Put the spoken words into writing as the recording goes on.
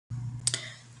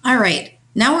All right,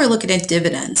 now we're looking at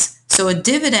dividends. So a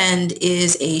dividend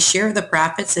is a share of the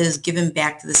profits that is given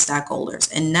back to the stockholders.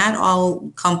 And not all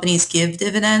companies give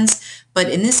dividends, but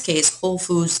in this case, Whole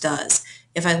Foods does.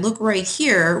 If I look right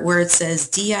here where it says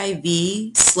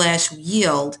DIV/yield,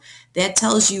 that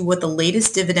tells you what the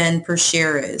latest dividend per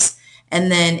share is.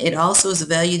 And then it also is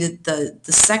valued, the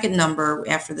second number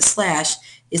after the slash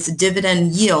is the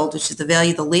dividend yield, which is the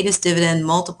value of the latest dividend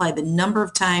multiplied the number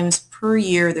of times per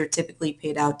year they're typically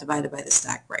paid out divided by the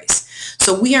stock price.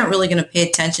 So we aren't really going to pay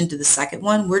attention to the second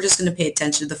one. We're just going to pay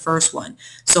attention to the first one.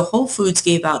 So Whole Foods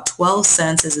gave out 12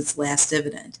 cents as its last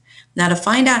dividend. Now to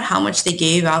find out how much they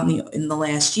gave out in the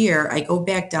last year, I go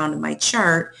back down to my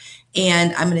chart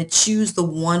and I'm going to choose the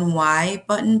 1Y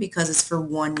button because it's for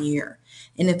 1 year.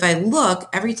 And if I look,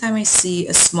 every time I see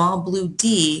a small blue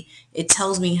D, it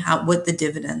tells me what the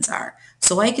dividends are.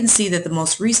 So I can see that the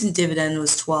most recent dividend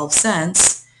was 12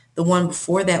 cents. The one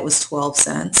before that was 12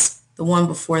 cents. The one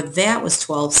before that was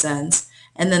 12 cents.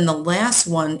 And then the last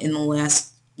one in the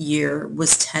last year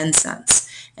was 10 cents.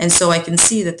 And so I can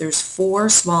see that there's 4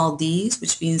 small Ds,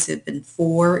 which means there have been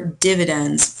 4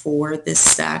 dividends for this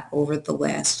stock over the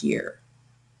last year.